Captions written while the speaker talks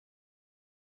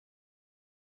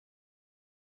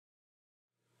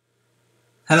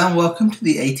Hello and welcome to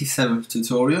the 87th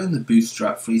tutorial in the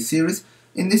Bootstrap free series.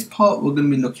 In this part we're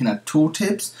going to be looking at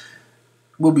tooltips.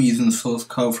 We'll be using the source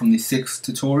code from the 6th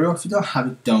tutorial. If you don't have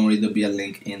it, don't worry, there'll be a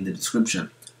link in the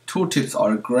description. Tooltips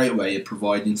are a great way of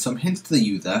providing some hints to the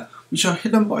user which are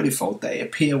hidden by default. They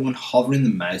appear when hovering the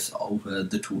mouse over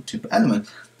the tooltip element.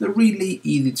 They're really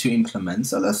easy to implement,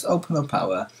 so let's open up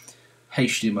our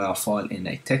HTML file in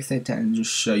a text editor and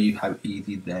just show you how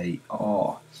easy they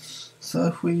are. So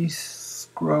if we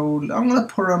scroll, I'm going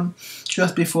to put them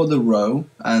just before the row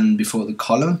and before the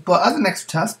column, but as an extra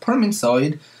task, put them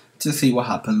inside to see what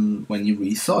happens when you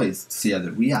resize, see how they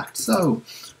react. So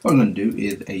what I'm going to do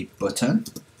is a button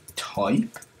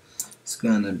type. It's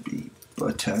going to be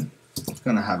button. It's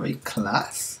going to have a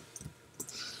class.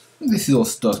 This is all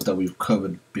stuff that we've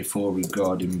covered before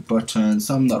regarding buttons,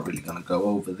 so I'm not really going to go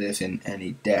over this in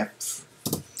any depth.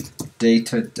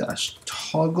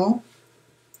 Data-toggle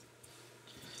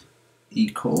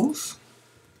equals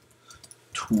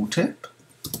tooltip,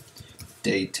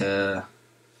 data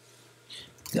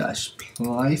dash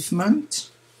placement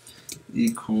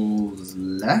equals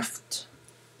left,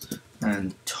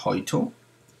 and title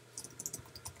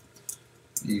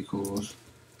equals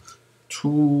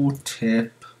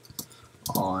tooltip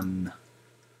on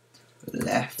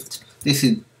left. This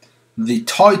is the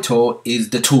title,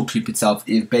 is the tooltip itself,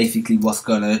 is basically what's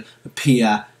going to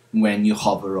appear when you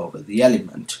hover over the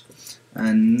element.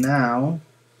 And now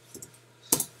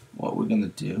what we're going to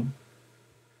do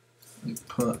is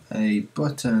put a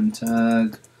button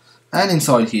tag, and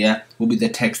inside here will be the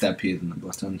text that appears in the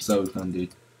button. So we're going to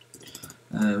do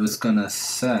it's going to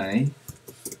say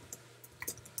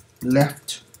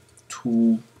left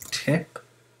tooltip.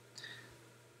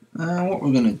 And what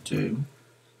we're going to do,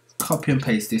 copy and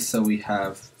paste this so we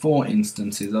have 4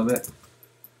 instances of it.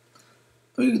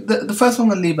 The first one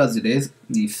we'll leave as it is.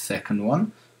 The second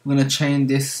one, we're going to change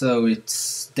this so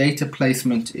its data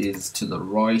placement is to the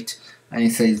right, and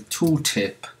it says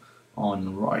tooltip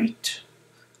on right.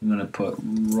 I'm going to put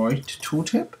right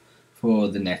tooltip. For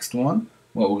the next one,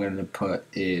 what we're going to put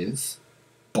is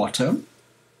bottom.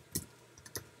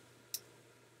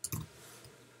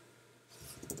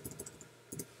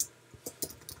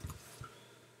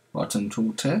 Bottom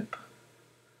tooltip.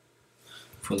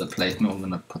 For the placement, we're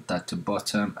going to put that to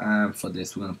bottom, and for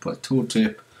this we're going to put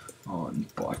tooltip on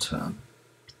bottom.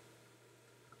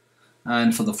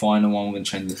 And for the final one, we're going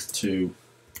to change this to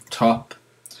top.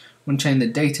 We're going to change the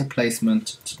data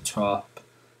placement to top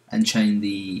and change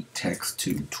the text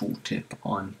to tooltip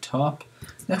on top.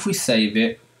 Now if we save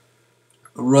it,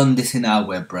 run this in our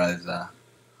web browser,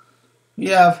 we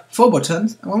have 4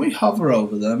 buttons, and when we hover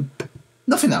over them,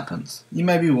 nothing happens. You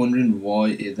may be wondering why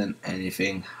isn't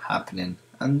anything happening,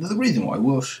 and there's a reason why.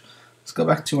 Let's go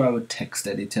back to our text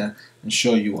editor and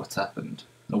show you what's happened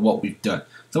or what we've done.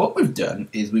 So what we've done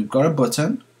is we've got a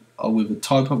button, or with a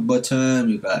type of button,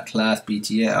 we've got a class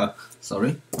BTN.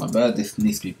 Sorry, my bad. This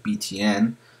needs to be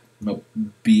BTN, not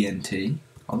BNT.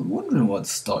 I was wondering why the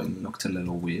styling looked a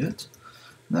little weird.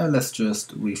 Now let's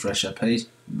just refresh our page.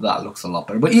 That looks a lot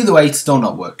better. But either way, it's still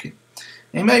not working.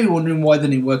 And you may be wondering why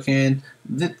didn't it work in.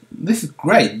 This is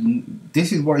great.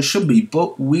 This is what it should be,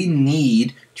 but we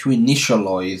need to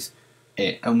initialize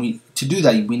it, and to do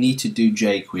that we need to do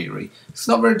jQuery. It's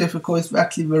not very difficult, it's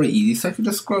actually very easy. So if you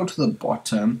just scroll to the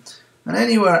bottom, and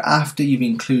anywhere after you've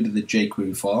included the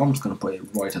jQuery file, I'm just going to put it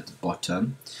right at the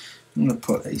bottom. I'm going to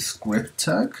put a script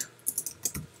tag.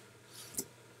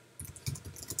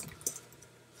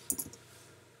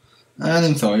 And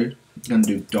inside, I'm going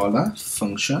to do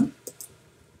 $function.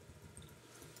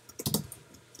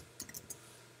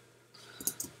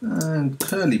 And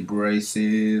curly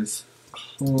braces,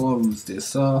 close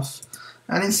this off,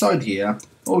 and inside here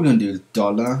all we're going to do is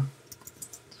dollar.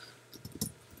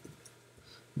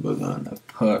 We're going to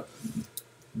put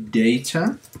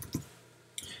data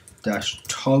dash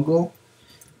toggle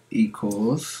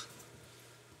equals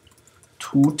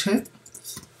tooltip,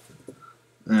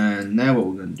 and now what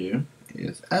we're going to do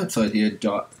is outside here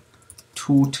dot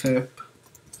tooltip.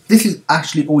 This is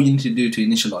actually all you need to do to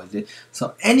initialize it.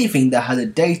 So anything that has a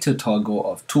data toggle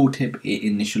of tooltip, it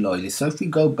initializes. So if we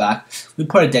go back, we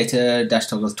put a data dash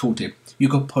toggle as tooltip. You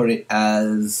could put it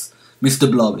as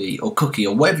Mr. Blobby or Cookie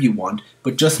or whatever you want,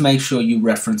 but just make sure you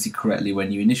reference it correctly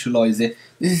when you initialize it.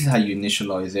 This is how you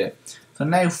initialize it. So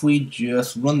now if we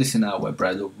just run this in our web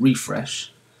browser,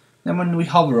 refresh, then when we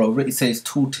hover over it, it says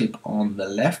tooltip on the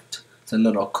left. It's a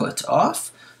little cut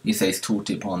off. It says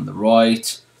tooltip on the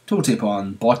right, tooltip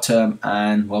on bottom,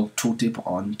 and well, tooltip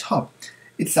on top.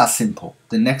 It's that simple.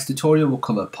 The next tutorial will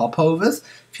cover popovers.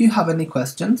 If you have any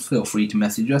questions, feel free to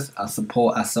message us at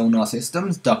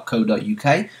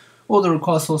support@sonarsystems.co.uk, All the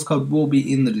required source code will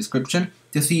be in the description.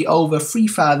 To see over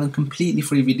 3,000 completely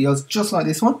free videos just like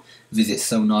this one, visit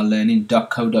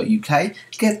sonarlearning.co.uk.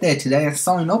 Get there today and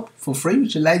sign up for free,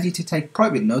 which allows you to take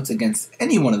private notes against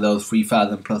any one of those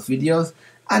 3,000 plus videos.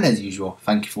 And as usual,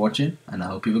 thank you for watching, and I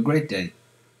hope you have a great day.